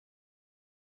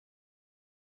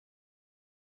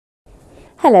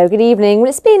Hello, good evening. Well,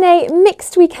 it's been a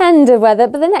mixed weekend of weather,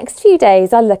 but the next few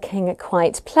days are looking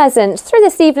quite pleasant. Through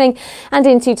this evening and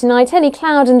into tonight, any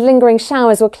cloud and lingering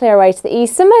showers will clear away to the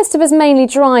east, so most of us mainly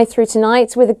dry through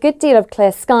tonight with a good deal of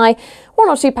clear sky, one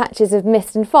or two patches of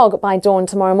mist and fog by dawn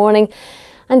tomorrow morning.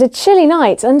 And a chilly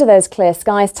night under those clear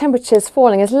skies, temperatures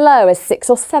falling as low as 6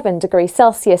 or 7 degrees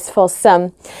Celsius for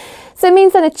some. So it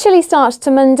means then a chilly start to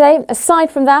Monday.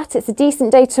 Aside from that, it's a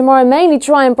decent day tomorrow, mainly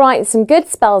dry and bright with some good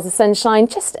spells of sunshine,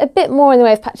 just a bit more in the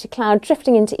way of patchy cloud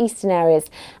drifting into eastern areas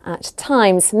at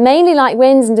times. Mainly light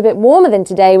winds and a bit warmer than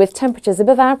today with temperatures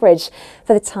above average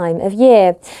for the time of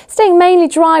year. Staying mainly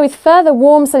dry with further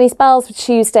warm sunny spells for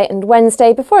Tuesday and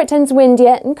Wednesday before it turns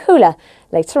windier and cooler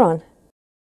later on.